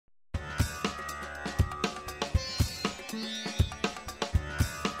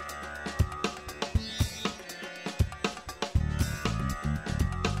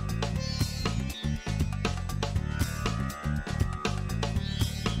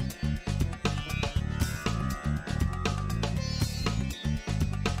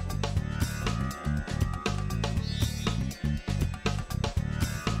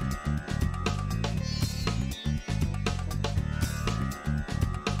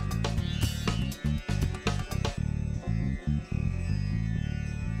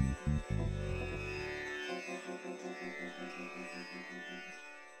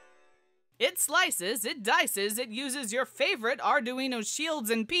It slices, it dices, it uses your favorite Arduino shields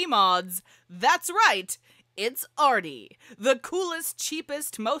and PMODs. That's right, it's ARTY, the coolest,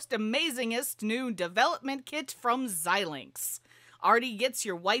 cheapest, most amazingest new development kit from Xilinx. ARTY gets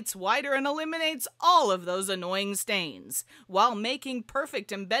your whites whiter and eliminates all of those annoying stains, while making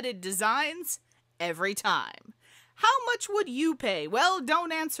perfect embedded designs every time. How much would you pay? Well,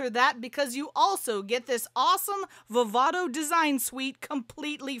 don't answer that because you also get this awesome Vivado design suite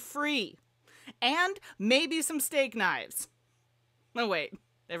completely free. And maybe some steak knives. Oh wait,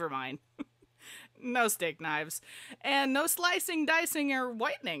 never mind. No steak knives. And no slicing, dicing, or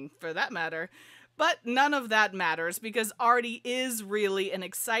whitening, for that matter. But none of that matters because ARTY is really an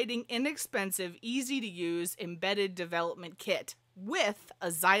exciting, inexpensive, easy-to-use embedded development kit with a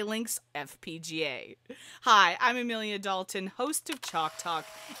Xilinx FPGA. Hi, I'm Amelia Dalton, host of Chalk Talk,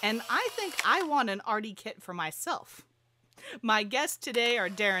 and I think I want an ARTY kit for myself. My guests today are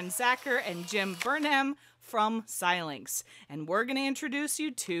Darren Zacher and Jim Burnham from Xilinx, and we're going to introduce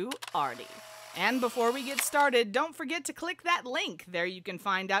you to ARTY. And before we get started, don't forget to click that link. There you can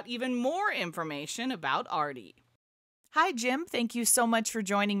find out even more information about ARTY. Hi, Jim. Thank you so much for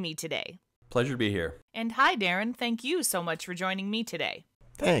joining me today. Pleasure to be here. And hi, Darren. Thank you so much for joining me today.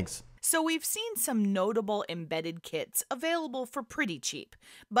 Thanks. So we've seen some notable embedded kits available for pretty cheap,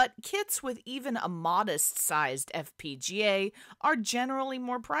 but kits with even a modest-sized FPGA are generally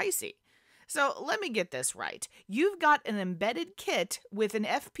more pricey. So let me get this right. You've got an embedded kit with an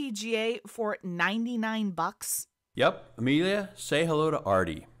FPGA for $99? Yep, Amelia, say hello to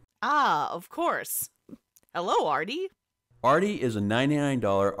ARTY. Ah, of course. Hello, ARTY. ARTY is a $99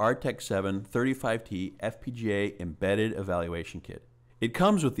 Artix 7 35T FPGA embedded evaluation kit. It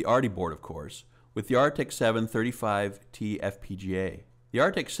comes with the ARTY board, of course, with the Artix 7 35T FPGA. The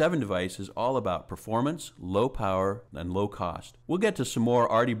Artix 7 device is all about performance, low power, and low cost. We'll get to some more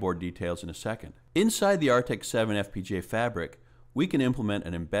ARTY board details in a second. Inside the Artix 7 FPGA fabric, we can implement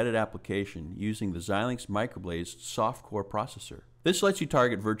an embedded application using the Xilinx Microblade soft-core processor. This lets you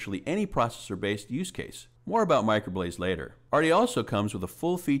target virtually any processor-based use case. More about Microblade later. ARTY also comes with a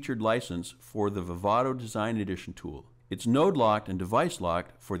full-featured license for the Vivado Design Edition tool. It's node-locked and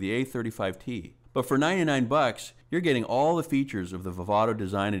device-locked for the A35T. But for $99, you're getting all the features of the Vivado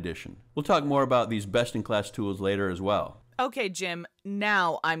Design Edition. We'll talk more about these best-in-class tools later as well. Okay, Jim,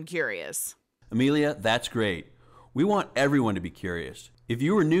 now I'm curious. Amelia, that's great. We want everyone to be curious. If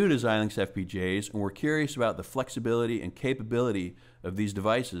you were new to Xilinx FPGAs and were curious about the flexibility and capability of these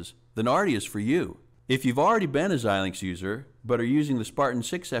devices, then ARTY is for you. If you've already been a Xilinx user, but are using the Spartan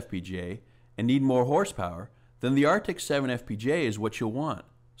 6 FPGA and need more horsepower, then the Artix 7 FPGA is what you'll want.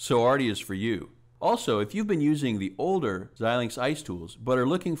 So ARTY is for you. Also, if you've been using the older Xilinx ICE tools but are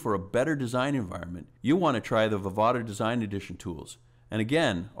looking for a better design environment, you'll want to try the Vivado Design Edition tools. And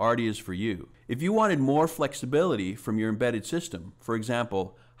again, ARTY is for you. If you wanted more flexibility from your embedded system, for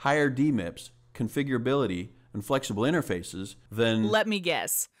example, higher DMIPS, configurability, and flexible interfaces, then... Let me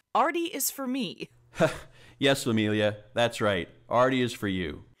guess. ARTY is for me. Yes, Amelia, that's right. ARTY is for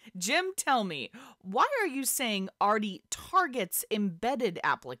you. Jim, tell me, why are you saying ARTY targets embedded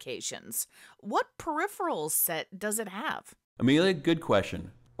applications? What peripherals set does it have? Amelia, good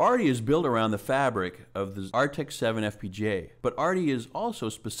question. ARTY is built around the fabric of the Artix 7 FPGA, but ARTY is also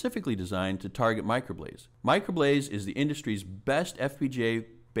specifically designed to target Microblade. Microblade is the industry's best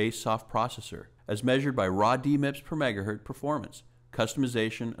FPGA-based soft processor, as measured by raw DMIPS per megahertz performance,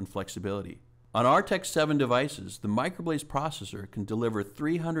 customization, and flexibility. On Artix 7 devices, the Microblade processor can deliver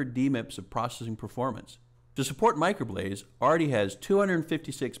 300 DMIPS of processing performance. To support Microblade, ARTY has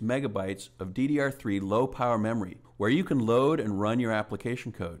 256 megabytes of DDR3 low-power memory, where you can load and run your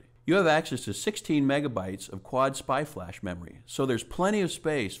application code. You have access to 16 megabytes of quad SPI flash memory, so there's plenty of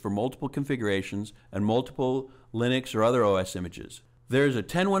space for multiple configurations and multiple Linux or other OS images. There's a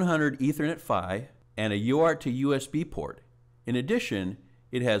 10100 Ethernet PHY and a UART to USB port. In addition,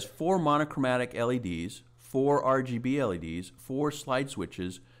 it has 4 monochromatic LEDs, 4 RGB LEDs, 4 slide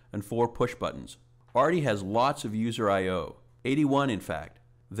switches, and 4 push buttons. ARTY has lots of user I/O, 81 in fact.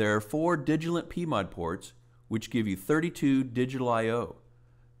 There are 4 Digilant PMOD ports, which give you 32 digital I/O.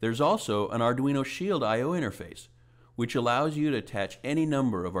 There's also an Arduino Shield I/O interface, which allows you to attach any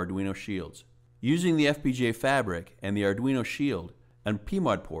number of Arduino shields. Using the FPGA fabric and the Arduino Shield and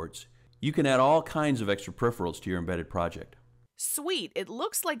PMOD ports, you can add all kinds of extra peripherals to your embedded project. Sweet, it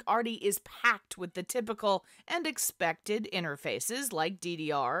looks like ARTY is packed with the typical and expected interfaces like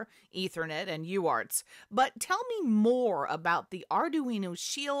DDR, Ethernet, and UARTs. But tell me more about the Arduino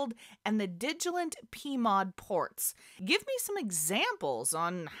Shield and the Digilant PMOD ports. Give me some examples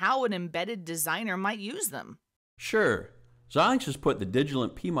on how an embedded designer might use them. Sure. Xilinx has put the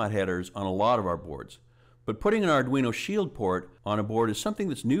Digilant PMOD headers on a lot of our boards, but putting an Arduino Shield port on a board is something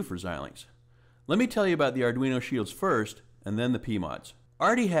that's new for Xilinx. Let me tell you about the Arduino Shields first, and then the PMODs.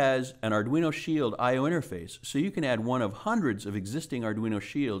 ARTY has an Arduino Shield I/O interface, so you can add one of hundreds of existing Arduino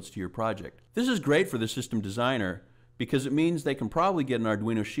Shields to your project. This is great for the system designer because it means they can probably get an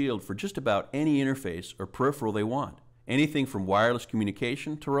Arduino Shield for just about any interface or peripheral they want, anything from wireless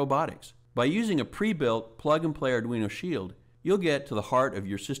communication to robotics. By using a pre-built plug-and-play Arduino Shield, you'll get to the heart of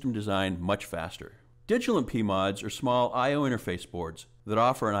your system design much faster. Digilant PMODs are small I/O interface boards that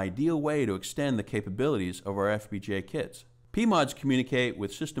offer an ideal way to extend the capabilities of our FPGA kits. PMODs communicate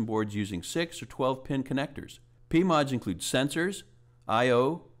with system boards using 6 or 12-pin connectors. PMODs include sensors,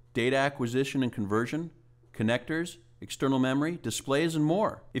 I/O, data acquisition and conversion, connectors, external memory, displays, and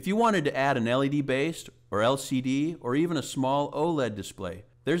more. If you wanted to add an LED-based or LCD or even a small OLED display,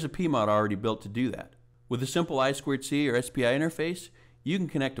 there's a PMOD already built to do that. With a simple I2C or SPI interface, you can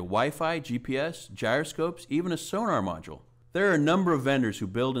connect to Wi-Fi, GPS, gyroscopes, even a sonar module. There are a number of vendors who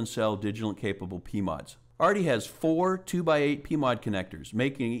build and sell Digilant-capable PMODs. ARTY has 4 2x8 PMOD connectors,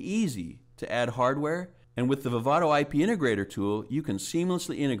 making it easy to add hardware, and with the Vivado IP Integrator tool, you can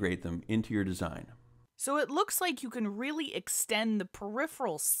seamlessly integrate them into your design. So it looks like you can really extend the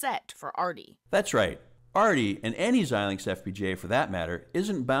peripheral set for ARTY. That's right. ARTY, and any Xilinx FPGA for that matter,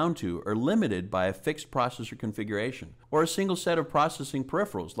 isn't bound to or limited by a fixed processor configuration or a single set of processing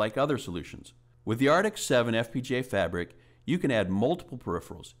peripherals like other solutions. With the Artix 7 FPGA fabric, you can add multiple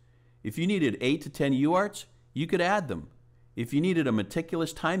peripherals. If you needed 8 to 10 UARTs, you could add them. If you needed a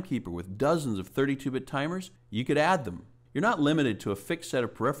meticulous timekeeper with dozens of 32-bit timers, you could add them. You're not limited to a fixed set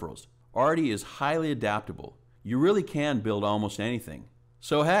of peripherals. ARTY is highly adaptable. You really can build almost anything.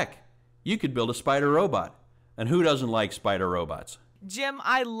 So heck, you could build a spider robot. And who doesn't like spider robots? Jim,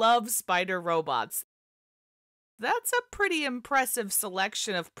 I love spider robots. That's a pretty impressive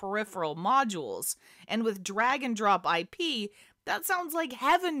selection of peripheral modules. And with drag and drop IP, that sounds like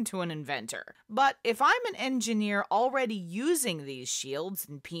heaven to an inventor. But if I'm an engineer already using these shields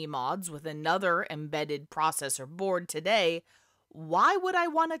and PMODs with another embedded processor board today, why would I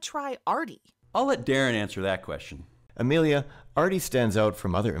want to try ARTY? I'll let Darren answer that question. Amelia, ARTY stands out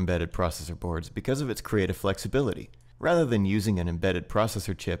from other embedded processor boards because of its creative flexibility. Rather than using an embedded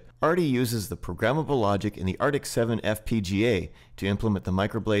processor chip, ARTY uses the programmable logic in the Artix 7 FPGA to implement the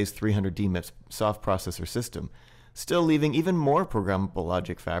Microblaze 300D MIPS soft processor system, still leaving even more programmable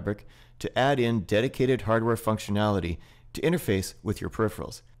logic fabric to add in dedicated hardware functionality to interface with your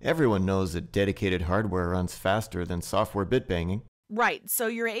peripherals. Everyone knows that dedicated hardware runs faster than software bit banging. Right, so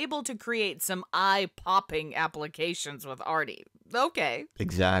you're able to create some eye-popping applications with ARTY. Okay.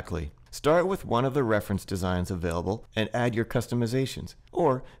 Exactly. Start with one of the reference designs available and add your customizations,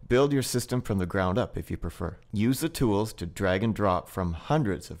 or build your system from the ground up if you prefer. Use the tools to drag and drop from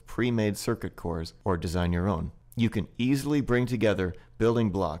hundreds of pre-made circuit cores or design your own. You can easily bring together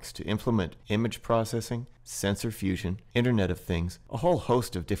building blocks to implement image processing, sensor fusion, Internet of Things, a whole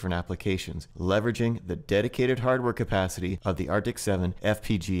host of different applications, leveraging the dedicated hardware capacity of the Artix 7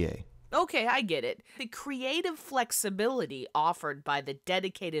 FPGA. Okay, I get it. The creative flexibility offered by the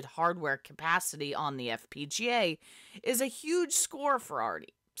dedicated hardware capacity on the FPGA is a huge score for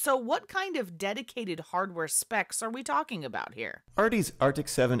ARTY. So what kind of dedicated hardware specs are we talking about here? ARTY's Artix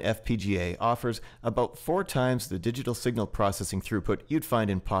 7 FPGA offers about 4 times the digital signal processing throughput you'd find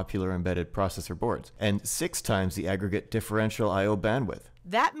in popular embedded processor boards, and 6 times the aggregate differential I/O bandwidth.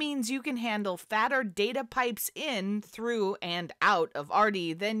 That means you can handle fatter data pipes in, through, and out of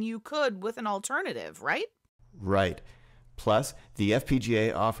ARTY than you could with an alternative, right? Right. Plus, the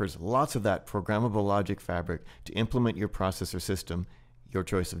FPGA offers lots of that programmable logic fabric to implement your processor system, your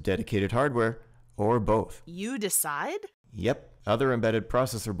choice of dedicated hardware, or both. You decide? Yep. Other embedded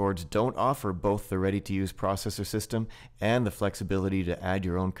processor boards don't offer both the ready-to-use processor system and the flexibility to add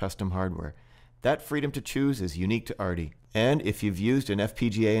your own custom hardware. That freedom to choose is unique to ARTY. And if you've used an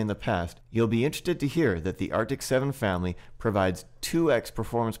FPGA in the past, you'll be interested to hear that the Artix 7 family provides 2x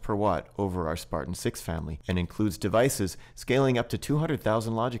performance per watt over our Spartan 6 family and includes devices scaling up to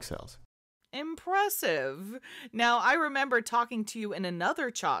 200,000 logic cells. Impressive. Now, I remember talking to you in another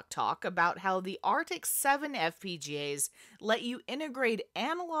Chalk Talk about how the Artix 7 FPGAs let you integrate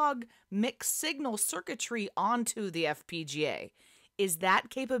analog mixed signal circuitry onto the FPGA. Is that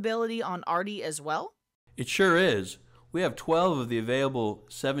capability on ARTY as well? It sure is. We have 12 of the available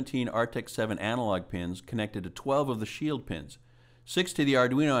 17 Artix 7 analog pins connected to 12 of the Shield pins, 6 to the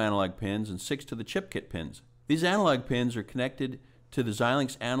Arduino analog pins, and 6 to the chip kit pins. These analog pins are connected to the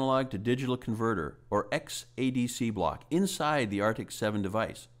Xilinx Analog to Digital Converter, or XADC block, inside the Artix 7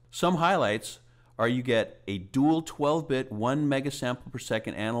 device. Some highlights are you get a dual 12-bit 1 megasample per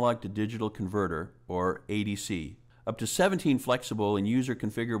second analog to digital converter, or ADC, up to 17 flexible and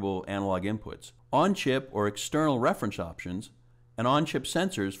user-configurable analog inputs, on-chip or external reference options, and on-chip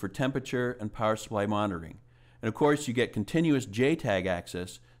sensors for temperature and power supply monitoring. And of course, you get continuous JTAG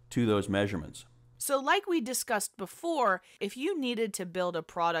access to those measurements. So like we discussed before, if you needed to build a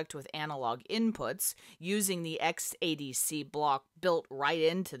product with analog inputs, using the XADC block built right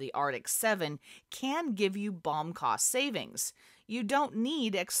into the Artix 7 can give you BOM cost savings. You don't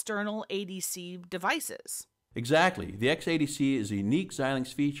need external ADC devices. Exactly. The XADC is a unique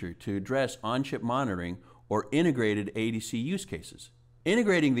Xilinx feature to address on-chip monitoring or integrated ADC use cases.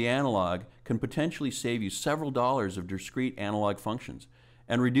 Integrating the analog can potentially save you several dollars of discrete analog functions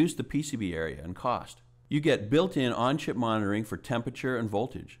and reduce the PCB area and cost. You get built-in on-chip monitoring for temperature and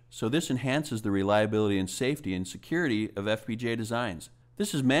voltage, so this enhances the reliability and safety and security of FPGA designs.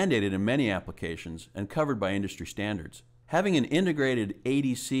 This is mandated in many applications and covered by industry standards. Having an integrated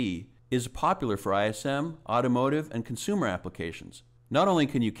ADC is popular for ISM, automotive, and consumer applications. Not only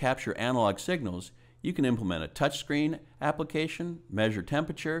can you capture analog signals, you can implement a touchscreen application, measure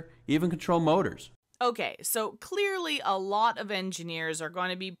temperature, even control motors. Okay, so clearly a lot of engineers are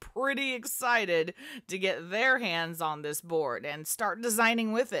going to be pretty excited to get their hands on this board and start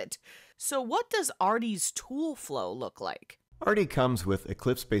designing with it. So what does ARTY's tool flow look like? ARTY comes with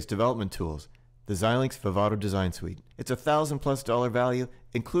Eclipse-based development tools, the Xilinx Vivado Design Suite. It's a $1,000+ value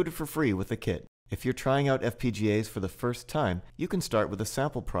included for free with the kit. If you're trying out FPGAs for the first time, you can start with a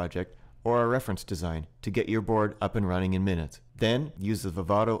sample project or a reference design to get your board up and running in minutes. Then use the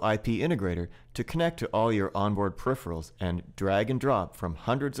Vivado IP integrator to connect to all your onboard peripherals and drag and drop from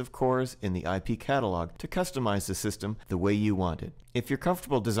hundreds of cores in the IP catalog to customize the system the way you want it. If you're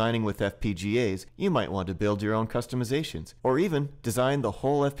comfortable designing with FPGAs, you might want to build your own customizations or even design the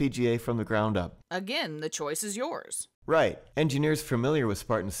whole FPGA from the ground up. Again, the choice is yours. Right. Engineers familiar with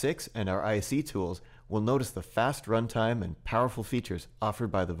Spartan 6 and our ISE tools will notice the fast runtime and powerful features offered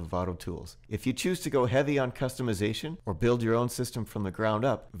by the Vivado tools. If you choose to go heavy on customization or build your own system from the ground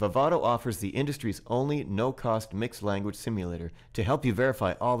up, Vivado offers the industry's only no-cost mixed language simulator to help you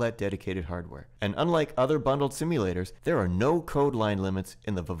verify all that dedicated hardware. And unlike other bundled simulators, there are no code line limits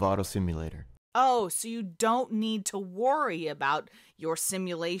in the Vivado simulator. Oh, so you don't need to worry about your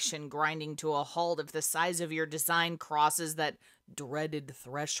simulation grinding to a halt if the size of your design crosses that dreaded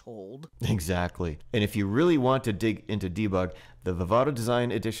threshold. Exactly. And if you really want to dig into debug, the Vivado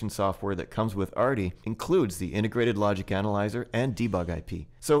Design Edition software that comes with ARTY includes the integrated logic analyzer and debug IP.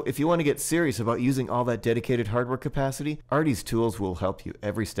 So if you want to get serious about using all that dedicated hardware capacity, ARTY's tools will help you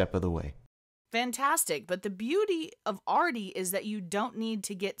every step of the way. Fantastic, but the beauty of ARTY is that you don't need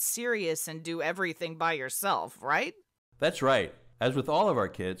to get serious and do everything by yourself, right? That's right. As with all of our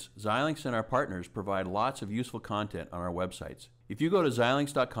kits, Xilinx and our partners provide lots of useful content on our websites. If you go to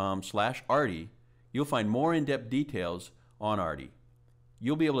xilinx.com/ARTY, you'll find more in-depth details on ARTY.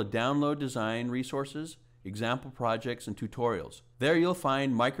 You'll be able to download design resources, example projects, and tutorials. There you'll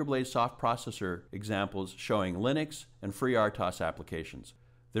find microblaze soft processor examples showing Linux and FreeRTOS applications.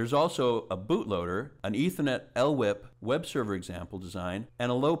 There's also a bootloader, an Ethernet LWIP web server example design,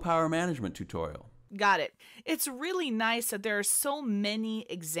 and a low power management tutorial. Got it. It's really nice that there are so many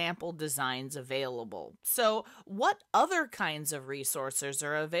example designs available. So what other kinds of resources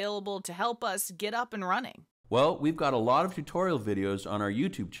are available to help us get up and running? Well, we've got a lot of tutorial videos on our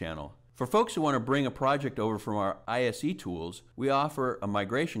YouTube channel. For folks who want to bring a project over from our ISE tools, we offer a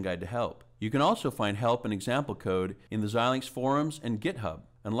migration guide to help. You can also find help and example code in the Xilinx forums and GitHub.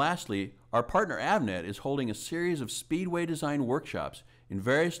 And lastly, our partner Avnet is holding a series of Speedway design workshops in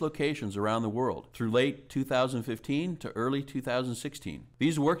various locations around the world through late 2015 to early 2016.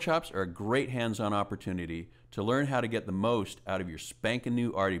 These workshops are a great hands-on opportunity to learn how to get the most out of your spanking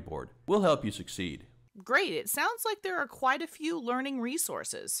new ARTY board. We'll help you succeed. Great. It sounds like there are quite a few learning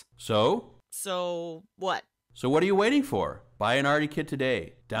resources. So what? So what are you waiting for? Buy an ARTY kit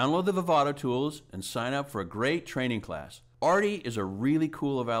today. Download the Vivado tools and sign up for a great training class. ARTY is a really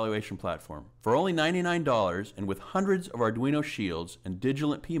cool evaluation platform. For only $99 and with hundreds of Arduino shields and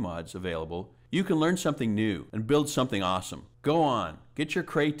Digilant PMODs available, you can learn something new and build something awesome. Go on, get your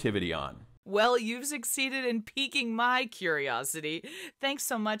creativity on. Well, you've succeeded in piquing my curiosity. Thanks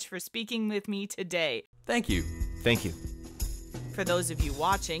so much for speaking with me today. Thank you. Thank you. For those of you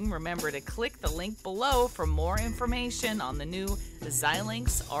watching, remember to click the link below for more information on the new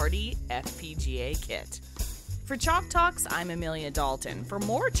Xilinx ARTY FPGA kit. For Chalk Talks, I'm Amelia Dalton. For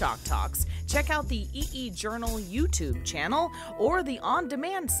more Chalk Talks, check out the EE Journal YouTube channel or the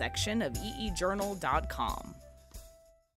on-demand section of eejournal.com.